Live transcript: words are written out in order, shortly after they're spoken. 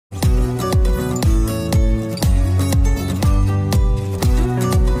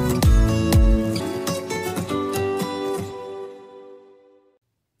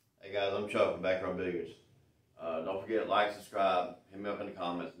forget, like, subscribe, hit me up in the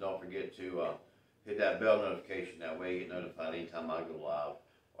comments. Don't forget to hit that bell notification. That way you get notified anytime I go live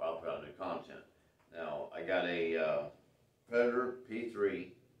or I'll put out new content. Now, I got a Predator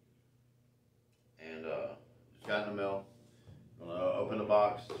P3 and just got in the mail. I'm gonna open the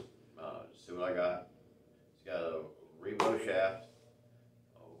box, see what I got. It's got a REVO shaft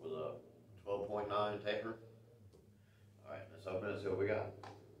with a 12.9 taper. Alright, let's open it and see what we got.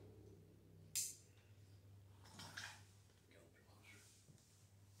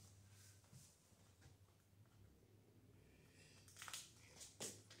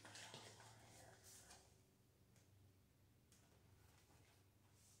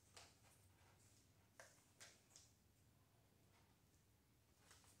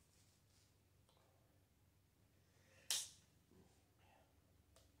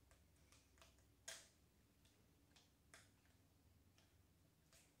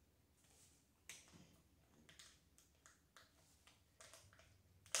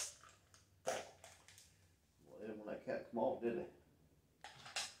 When that cat come off, did they?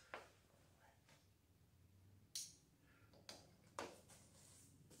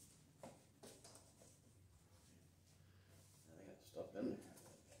 They got stuff in there.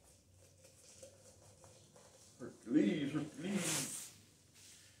 Hercules.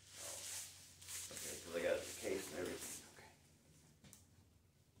 Okay, so they got the case and everything.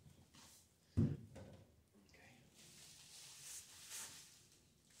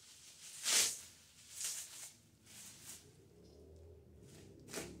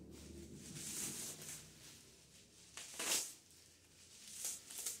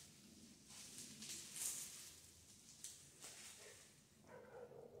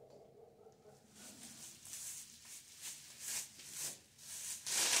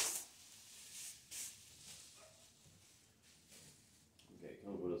 Okay, it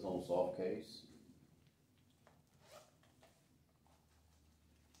comes with its own soft case.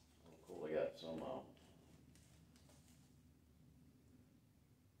 Oh, cool, they got some little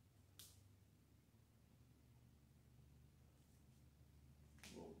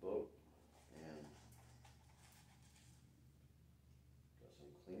boat and got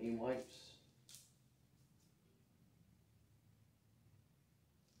some cleaning wipes.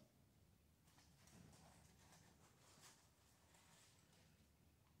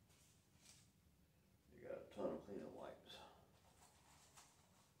 You got a ton of cleaning wipes.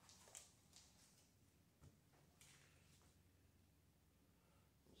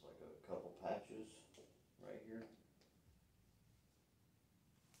 Looks like a couple patches right here.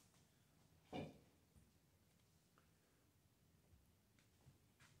 That's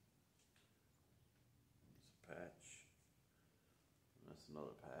a patch. And that's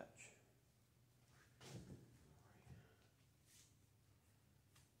another patch.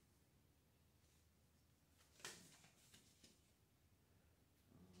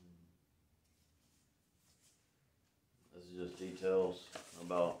 This is just details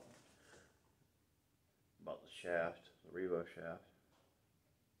about the shaft, the REVO shaft.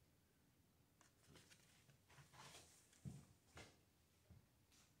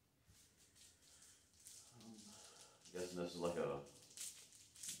 I'm guessing this is like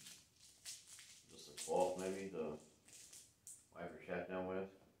just a cloth maybe to wipe your shaft down with.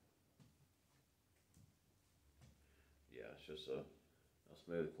 Yeah, it's just a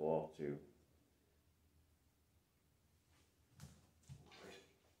smooth cloth too.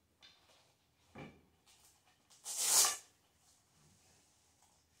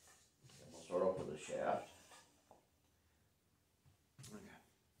 Start off with the shaft. Okay.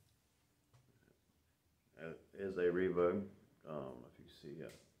 It is a REVO. If you see,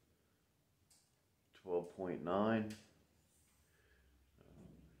 12.9.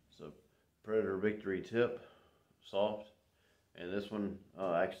 It's a Predator Victory tip, soft, and this one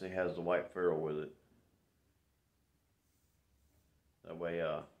actually has the white ferrule with it. That way,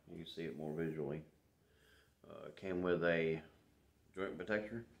 you can see it more visually. It came with a joint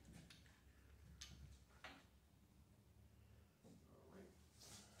protector.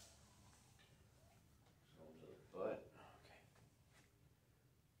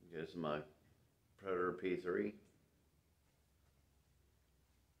 This is my Predator P3.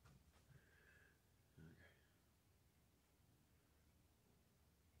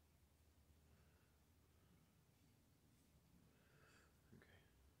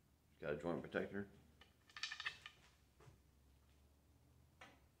 Got a joint protector.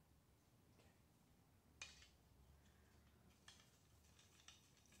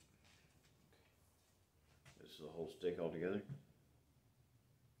 This is the whole stick all together.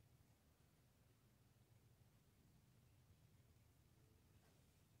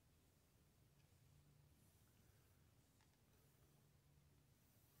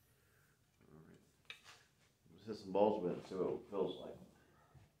 hit some balls with it, see what it feels like.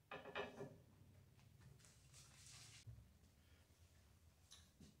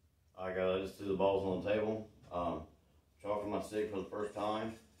 Alright guys, I just threw the balls on the table. Chalking my stick for the first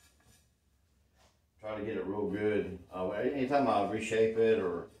time. Try to get it real good. Anytime I reshape it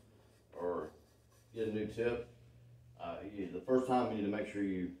or get a new tip, the first time you need to make sure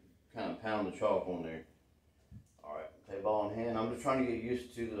you kind of pound the chalk on there. Alright, take ball in hand. I'm just trying to get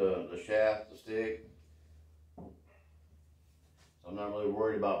used to the shaft, the stick. So I'm not really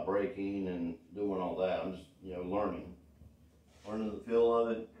worried about breaking and doing all that. I'm just, learning the feel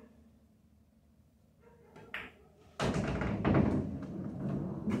of it.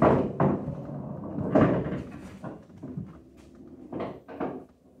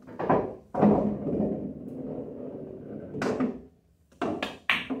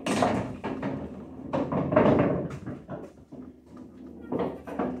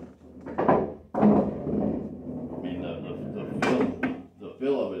 The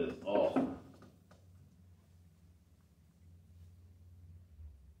feel of it is awesome.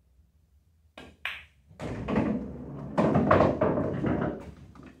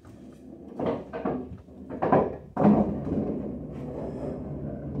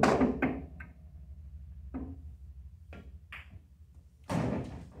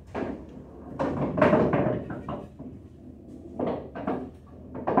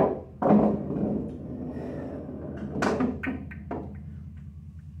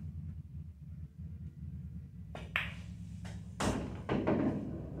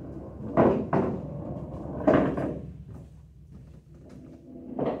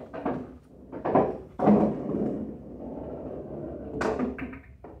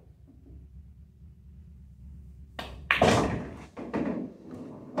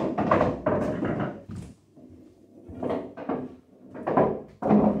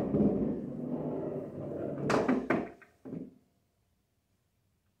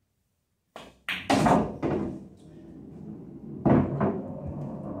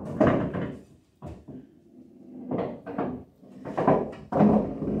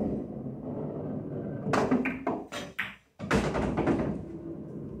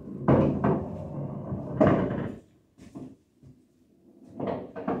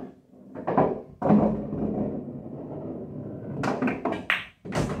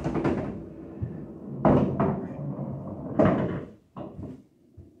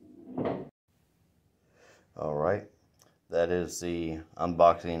 Alright, that is the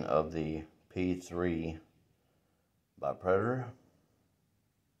unboxing of the P3 by Predator.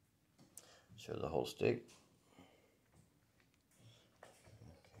 Show the whole stick.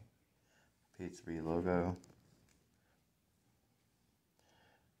 P3 logo.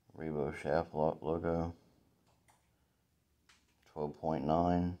 REVO shaft logo.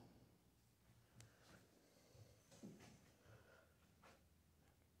 12.9.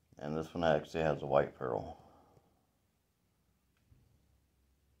 And this one actually has a white pearl.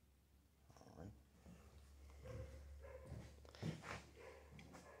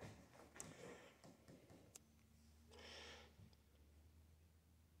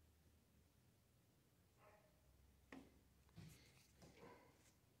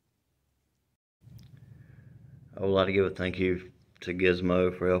 I would like to give a thank you to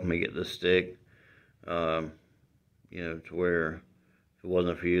Gizmo for helping me get this stick. To where if it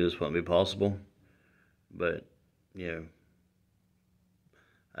wasn't for you, this wouldn't be possible. But, I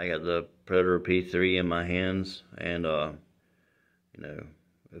got the Predator P3 in my hands, and, it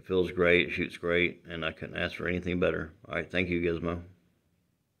feels great, it shoots great, and I couldn't ask for anything better. Alright, thank you, Gizmo.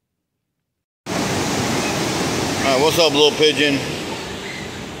 Alright, what's up, little pigeon?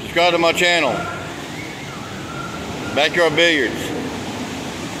 Subscribe to my channel, Backyard Billiards,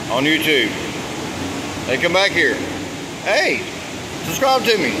 on YouTube. Hey, come back here. Hey, subscribe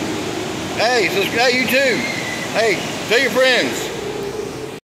to me. Hey, subscribe, you too. Hey, tell your friends.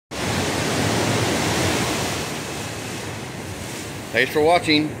 Thanks for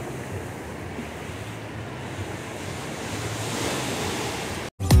watching.